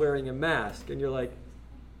everybody's wearing a mask, and you're like,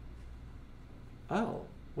 oh,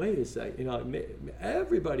 wait a second,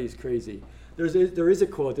 everybody's crazy. There is a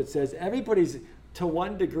quote that says everybody's to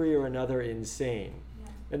one degree or another insane.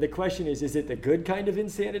 And the question is it the good kind of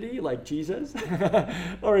insanity, like Jesus?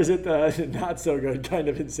 Or is it the not so good kind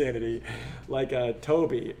of insanity, like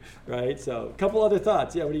Toby, right? So a couple other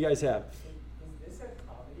thoughts. Yeah, what do you guys have? Is this a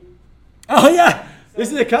comedy? Oh, yeah. This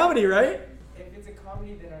is a comedy, right? If it's a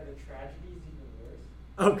comedy, then are the tragedies even worse?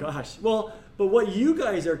 Oh, gosh. Well, but what you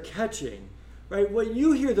guys are catching, right? When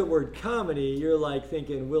you hear the word comedy, you're like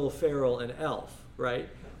thinking Will Ferrell and Elf, right?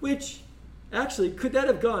 Which, actually, could that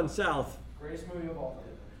have gone south? Greatest movie of all time.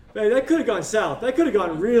 That could have gone south. That could have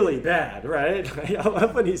gone really bad, right?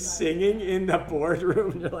 When he's singing in the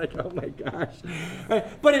boardroom, you're like, oh my gosh.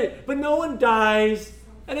 Right? But no one dies.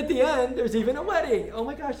 And at the end, there's even a wedding. Oh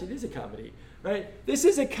my gosh, it is a comedy, right? This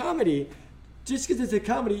is a comedy. Just because it's a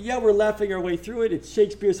comedy, yeah, we're laughing our way through it. It's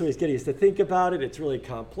Shakespeare, so he's getting us to think about it. It's really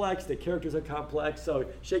complex. The characters are complex. So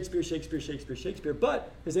Shakespeare.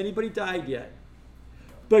 But has anybody died yet?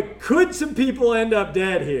 But could some people end up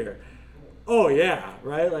dead here? Oh, yeah,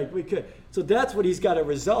 right? Like we could. So that's what he's got to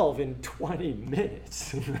resolve in 20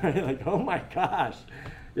 minutes, right? Like, oh my gosh.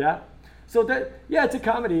 Yeah? So it's a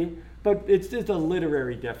comedy, but it's just a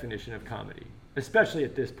literary definition of comedy, especially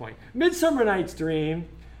at this point. Midsummer Night's Dream,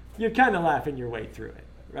 you're kind of laughing your way through it,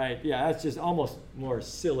 right? Yeah, that's just almost more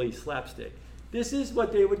silly slapstick. This is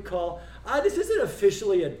what they would call, this isn't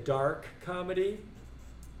officially a dark comedy.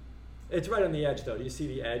 It's right on the edge, though. Do you see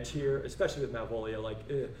the edge here? Especially with Malvolio, like,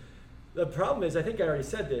 the problem is, I think I already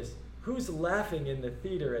said this, who's laughing in the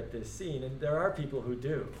theater at this scene? And there are people who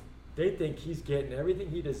do. They think he's getting everything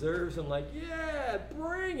he deserves and like, yeah,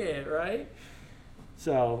 bring it, right?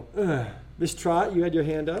 So, Miss Trott, you had your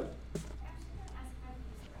hand up?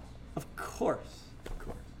 Of course,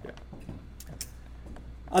 yeah.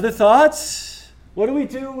 Other thoughts? What do we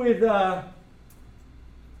do with the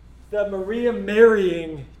Maria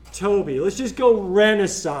marrying Toby? Let's just go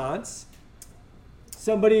Renaissance.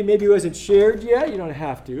 Somebody maybe who hasn't shared yet, you don't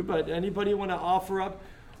have to, but anybody want to offer up?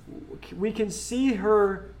 We can see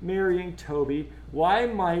her marrying Toby. Why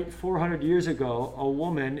might 400 years ago a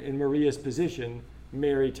woman in Maria's position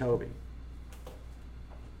marry Toby?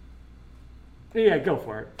 Yeah, go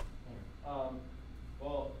for it.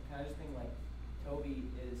 Well, kind of just think like Toby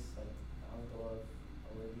is like the uncle of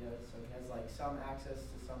Olivia, so he has like some access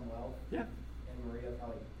to some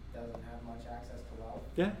probably doesn't have much access to wealth.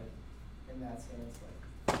 Yeah. Like, in that sense,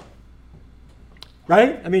 like.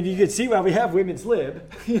 Right? I mean, you can see why we have women's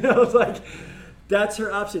lib. It's like, that's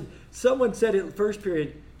her option. Someone said in first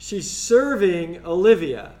period, she's serving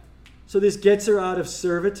Olivia. So this gets her out of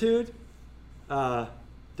servitude.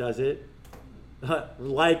 Does it?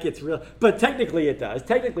 Like it's real. But technically it does.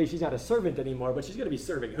 Technically she's not a servant anymore, but she's going to be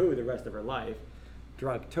serving who the rest of her life?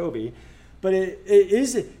 Drunk Toby. But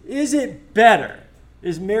is it better?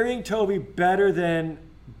 Is marrying Toby better than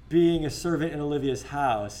being a servant in Olivia's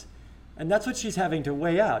house? And that's what she's having to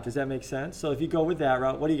weigh out. Does that make sense? So if you go with that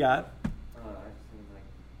route, what do you got? I just think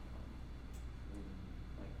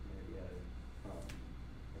Maria,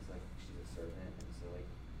 it's like she's a servant, and so like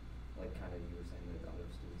kind of you were saying with other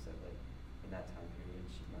students that like in that time period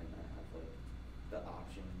she might not have like the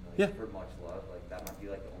option for much love. Like that might be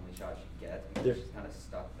like the only shot she gets because she's kind of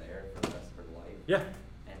stuck there for the rest of her life. Yeah.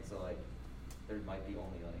 And so like there might be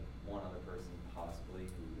only like one other person possibly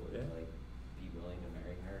who would like be willing to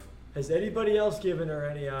marry her. Has anybody else given her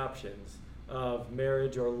any options of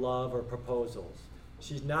marriage or love or proposals?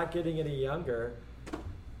 She's not getting any younger.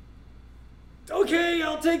 Okay,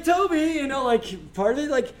 I'll take Toby. Like part of it,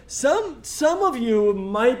 like some of you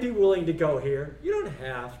might be willing to go here. You don't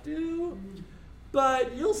have to,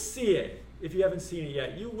 but you'll see it if you haven't seen it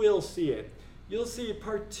yet. You will see it. You'll see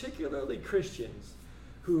particularly Christians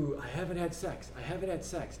who I haven't had sex.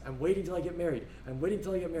 I'm waiting till I get married.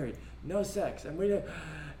 No sex. I'm waiting.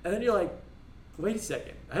 And then you're like, wait a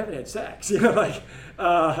second, I haven't had sex. I'm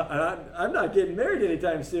not getting married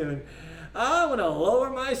anytime soon. I want to lower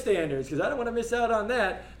my standards because I don't want to miss out on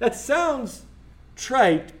that. That sounds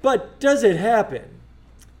trite, but does it happen?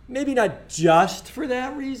 Maybe not just for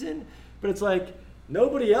that reason, but it's like,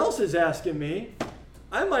 nobody else is asking me.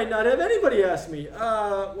 I might not have anybody ask me.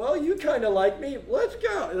 Well, you kind of like me. Let's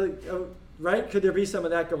go. Right? Could there be some of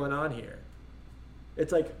that going on here?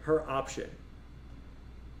 It's like her option.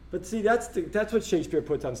 But see, that's what Shakespeare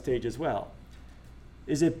puts on stage as well.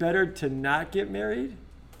 Is it better to not get married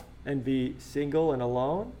and be single and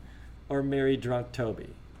alone, or marry drunk Toby?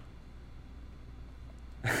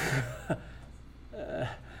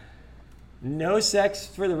 No sex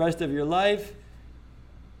for the rest of your life,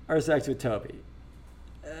 or sex with Toby?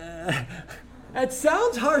 That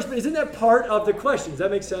sounds harsh, but isn't that part of the question? Does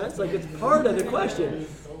that make sense? Like it's part of the question.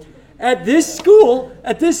 At this school,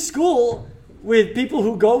 with people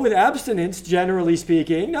who go with abstinence, generally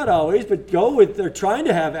speaking, not always, but they're trying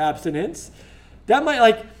to have abstinence.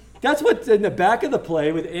 That's what's in the back of the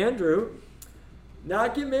play with Andrew.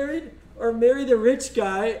 Not get married or marry the rich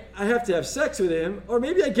guy. I have to have sex with him. Or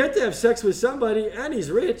maybe I get to have sex with somebody and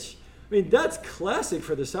he's rich. I mean, that's classic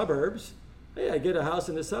for the suburbs. Hey, I get a house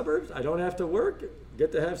in the suburbs. I don't have to work.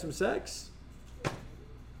 Get to have some sex.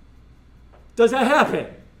 Does that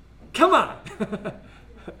happen? Come on.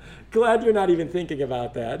 Glad you're not even thinking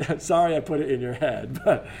about that. I'm sorry I put it in your head,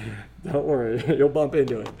 but don't worry. You'll bump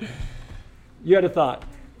into it. You had a thought.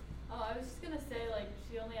 Oh, I was just going to say, like,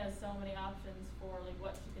 she only has so many options for, like,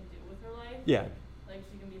 what she can do with her life. Yeah. Like,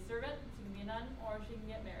 she can be a servant, she can be a nun, or she can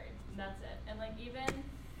get married. And that's it. And, like, even,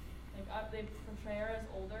 like, they portray her as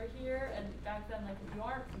older here. And back then, like, if you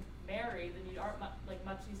aren't married, then you aren't,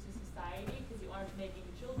 much used to society because you aren't making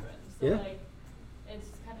children. So, like, it's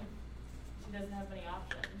kind of, she doesn't have many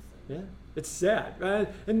options. Yeah, it's sad.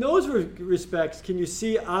 In those respects, can you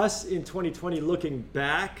see us in 2020 looking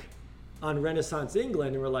back on Renaissance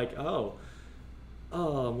England and we're like, oh,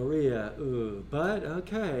 Maria, ooh, but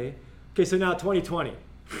okay. Okay, so now 2020.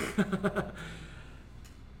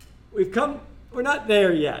 We're not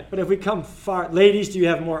there yet, but if we come far, ladies, do you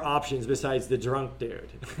have more options besides the drunk dude?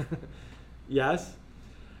 Yes?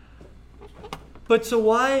 But so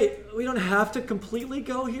why, we don't have to completely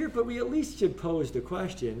go here, but we at least should pose the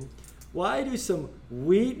question, why do some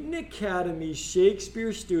Wheaton Academy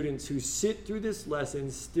Shakespeare students who sit through this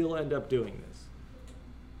lesson still end up doing this?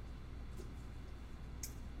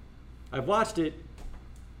 I've watched it.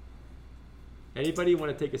 Anybody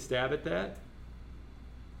want to take a stab at that?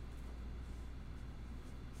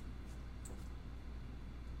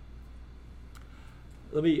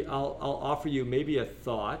 I'll offer you maybe a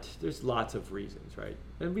thought. There's lots of reasons, right?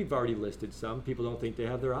 And we've already listed some. People don't think they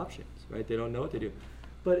have their options, right? They don't know what to do.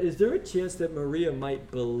 But is there a chance that Maria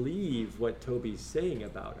might believe what Toby's saying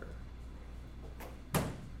about her?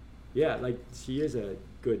 Yeah, like she is a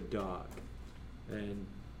good dog. And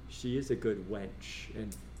she is a good wench.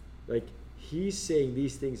 And like he's saying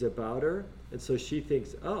these things about her. And so she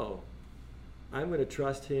thinks, oh, I'm going to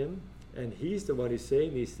trust him. And he's the one who's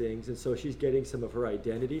saying these things, and so she's getting some of her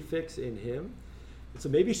identity fix in him. And so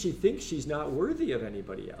maybe she thinks she's not worthy of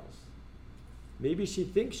anybody else. Maybe she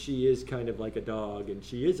thinks she is kind of like a dog and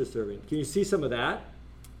she is a servant. Can you see some of that?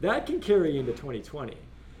 That can carry into 2020,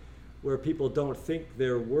 where people don't think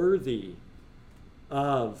they're worthy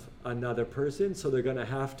of another person, so they're going to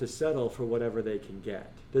have to settle for whatever they can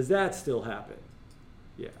get. Does that still happen?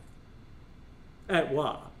 Yeah. At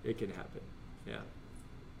WA, it can happen. Yeah.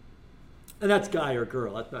 And that's guy or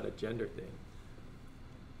girl. That's not a gender thing.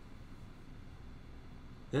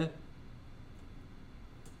 Yeah?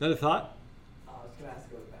 Another thought? I was going to ask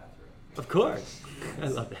you about the bathroom. Of course. I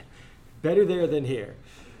love that. Better there than here.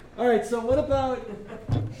 All right, so what about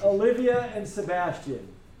Olivia and Sebastian?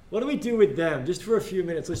 What do we do with them? Just for a few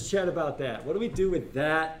minutes, let's chat about that. What do we do with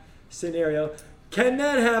that scenario? Can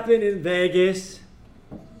that happen in Vegas?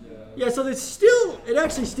 Yeah, so it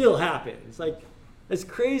actually still happens. Like, as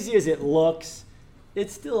crazy as it looks,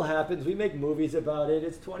 it still happens. We make movies about it.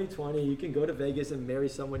 It's 2020. You can go to Vegas and marry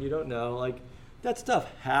someone you don't know. Like, that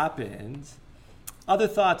stuff happens. Other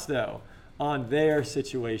thoughts, though, on their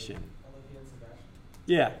situation? Olivia and Sebastian.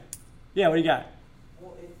 Yeah. Yeah, what do you got?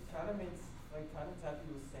 Well, it kind of makes, like, kind of Taffy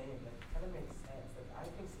was saying, like, it kind of makes sense. Like, I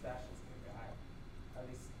think Sebastian's a good guy, at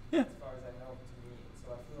least Yeah. as far as I know to me.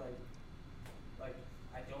 So I feel like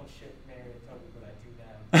I don't ship Mary and Toby, but I do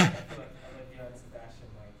them. I feel like Olivia and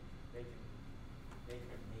Sebastian, like, they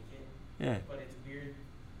could make it. Yeah. But it's weird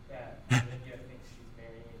that Olivia thinks she's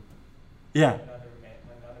marrying Yeah. another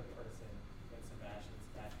person when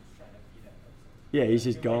Sebastian's trying to be that person. Yeah, he's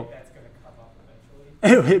just I feel going. like that's gonna come up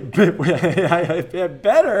eventually. It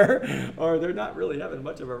better, or they're not really having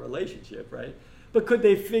much of a relationship, right? But could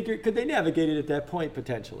they navigate it at that point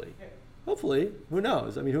potentially? Yeah. Hopefully. Who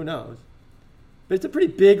knows? I mean, who knows? But it's a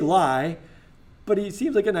pretty big lie, but he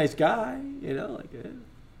seems like a nice guy,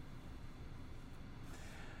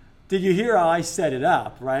 Did you hear how I set it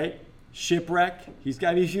up, right? Shipwreck.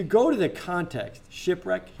 If you go to the context,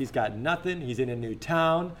 shipwreck, he's got nothing. He's in a new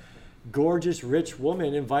town. Gorgeous, rich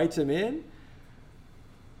woman invites him in.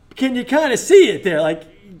 Can you kind of see it there? Like,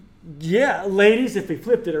 yeah, ladies, if we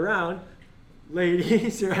flipped it around,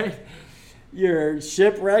 ladies, right? You're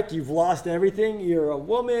shipwrecked. You've lost everything. You're a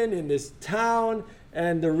woman in this town,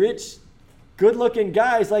 and the rich, good-looking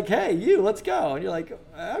guy's like, hey, you, let's go. And you're like,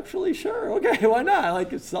 actually, sure. Okay, why not?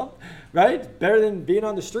 Like, it's something, right? Better than being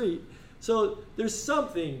on the street. So there's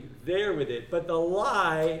something there with it, but the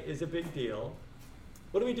lie is a big deal.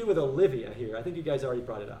 What do we do with Olivia here? I think you guys already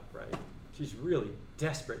brought it up, right? She's really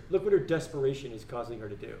desperate. Look what her desperation is causing her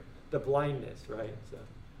to do. The blindness, right? So,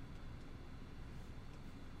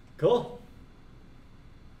 cool.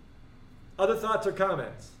 Other thoughts or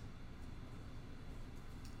comments?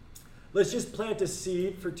 Let's just plant a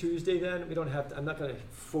seed for Tuesday then. We don't have to, I'm not going to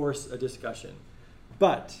force a discussion.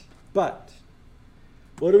 But,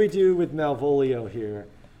 what do we do with Malvolio here?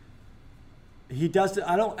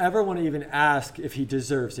 I don't ever want to even ask if he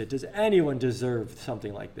deserves it. Does anyone deserve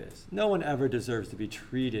something like this? No one ever deserves to be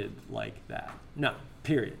treated like that. No,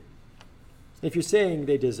 period. If you're saying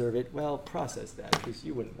they deserve it, well, process that, because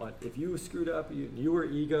you wouldn't want, if you screwed up, you were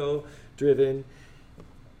ego-driven,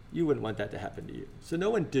 you wouldn't want that to happen to you. So no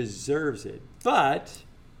one deserves it. But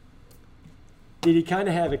did he kind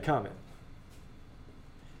of have it coming?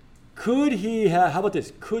 Could he have, how about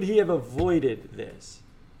this? Could he have avoided this?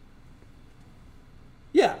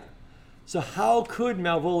 Yeah. So how could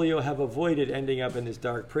Malvolio have avoided ending up in this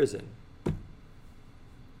dark prison?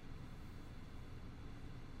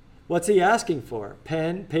 What's he asking for?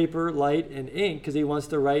 Pen, paper, light, and ink, because he wants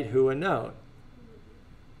to write who a note.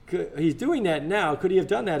 He's doing that now. Could he have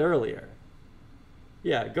done that earlier?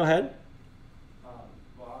 Yeah, go ahead. Well,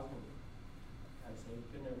 I was going to say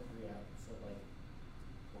we've been there for 3 acts, so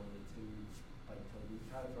poorly to Toby,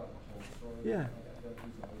 kind of throughout the whole story. Yeah. I feel like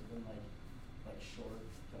he's always been short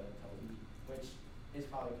to Toby, which is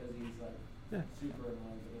probably because he's super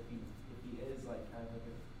annoying. But if he is kind of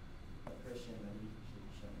a Christian, then he should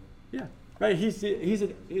show it. Yeah, right. He's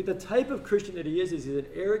the type of Christian that he is he's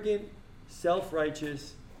an arrogant,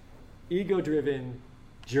 self-righteous, ego-driven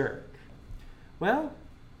jerk. Well,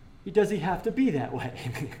 does he have to be that way?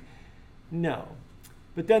 No.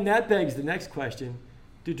 But then that begs the next question.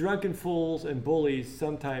 Do drunken fools and bullies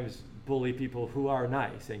sometimes bully people who are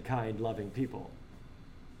nice and kind, loving people?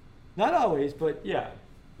 Not always, but yeah.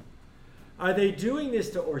 Are they doing this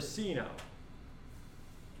to Orsino?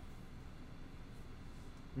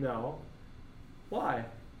 No. Why?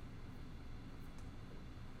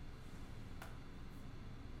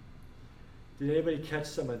 Did anybody catch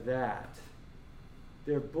some of that?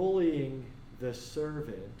 They're bullying the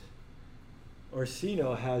servant.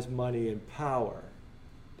 Orsino has money and power.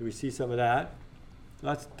 Do we see some of that?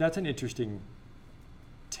 That's an interesting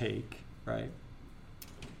take, right?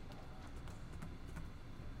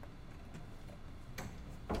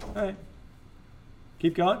 All right.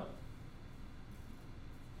 Keep going.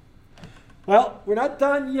 Well, we're not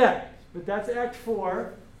done yet, but that's Act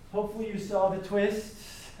 4. Hopefully you saw the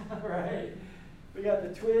twists, right? We got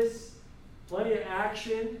the twists, plenty of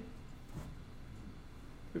action.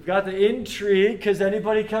 We've got the intrigue, because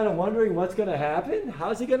anybody kind of wondering what's going to happen?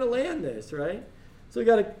 How's he going to land this, right? So we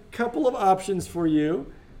got a couple of options for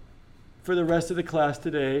you for the rest of the class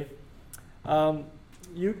today.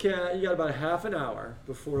 You got about half an hour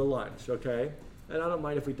before lunch, okay? And I don't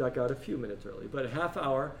mind if we duck out a few minutes early, but a half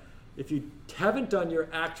hour. If you haven't done your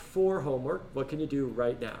Act 4 homework, what can you do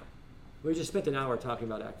right now? We just spent an hour talking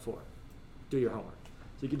about Act 4. Do your homework.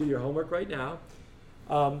 So you can do your homework right now.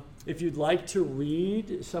 If you'd like to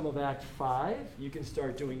read some of Act 5, you can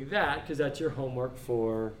start doing that, because that's your homework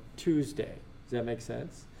for Tuesday. Does that make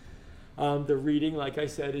sense? The reading, like I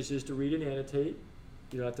said, is just to read and annotate.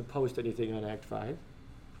 You don't have to post anything on Act 5.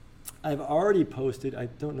 I've already posted, I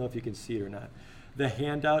don't know if you can see it or not, the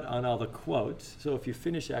handout on all the quotes. So if you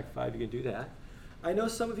finish Act 5, you can do that. I know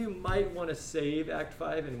some of you might want to save Act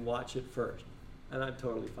 5 and watch it first. And I'm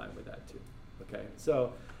totally fine with that too. Okay,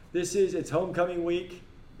 so it's homecoming week.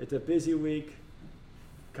 It's a busy week.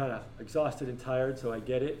 Kind of exhausted and tired, so I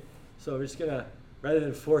get it. So I'm just going to, rather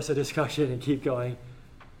than force a discussion and keep going,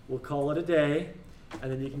 we'll call it a day.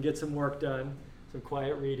 And then you can get some work done, some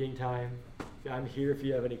quiet reading time. I'm here if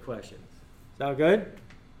you have any questions. Sound good?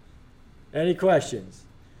 Any questions?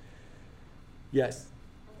 Yes.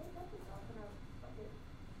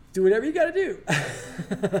 Do whatever you got to do.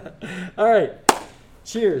 All right.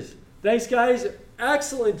 Cheers. Thanks, guys.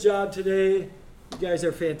 Excellent job today. You guys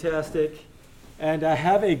are fantastic. And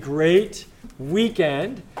have a great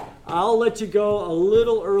weekend. I'll let you go a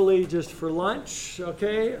little early just for lunch,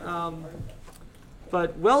 okay?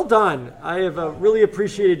 But well done. I have really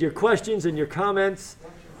appreciated your questions and your comments.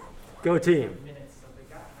 Go team.